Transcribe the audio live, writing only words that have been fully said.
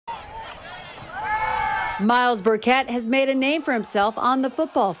Myles Burkett has made a name for himself on the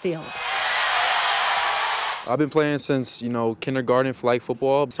football field. I've been playing since, kindergarten flag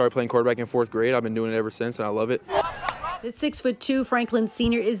football. Started playing quarterback in 4th grade. I've been doing it ever since, and I love it. The 6'2" Franklin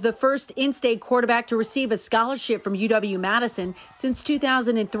senior is the first in-state quarterback to receive a scholarship from UW-Madison since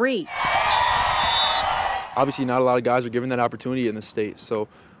 2003. Obviously, not a lot of guys are given that opportunity in the state, so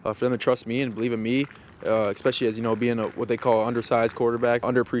for them to trust me and believe in me, especially as being what they call undersized quarterback,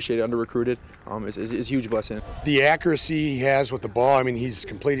 underappreciated, under-recruited, is a huge blessing. The accuracy he has with the ball, I mean, he's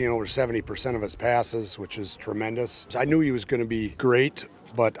completing over 70% of his passes, which is tremendous. I knew he was going to be great,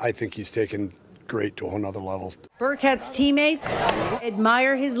 but I think he's taken great to a whole nother level. Burkett's teammates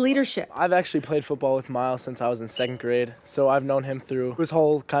admire his leadership. I've actually played football with Myles since I was in 2nd grade, so I've known him through his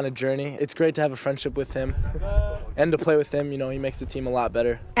whole kind of journey. It's great to have a friendship with him and to play with him. He makes the team a lot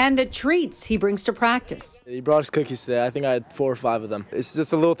better. And the treats he brings to practice. He brought us cookies today. I think I had 4 or 5 of them. It's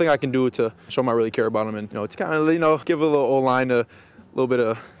just a little thing I can do to show him I really care about him, and it's kind of give a little O-line a little bit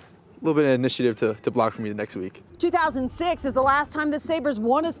of initiative to block for me next week. 2006 is the last time the Sabres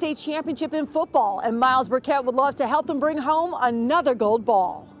won a state championship in football, and Myles Burkett would love to help them bring home another gold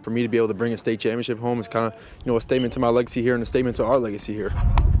ball. For me to be able to bring a state championship home is kind of, a statement to my legacy here and a statement to our legacy here.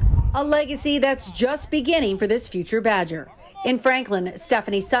 A legacy that's just beginning for this future Badger. In Franklin,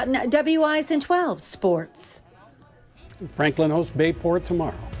 Stephanie Sutton, WISN 12 Sports. Franklin hosts Bayport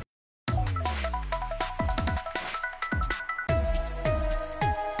tomorrow.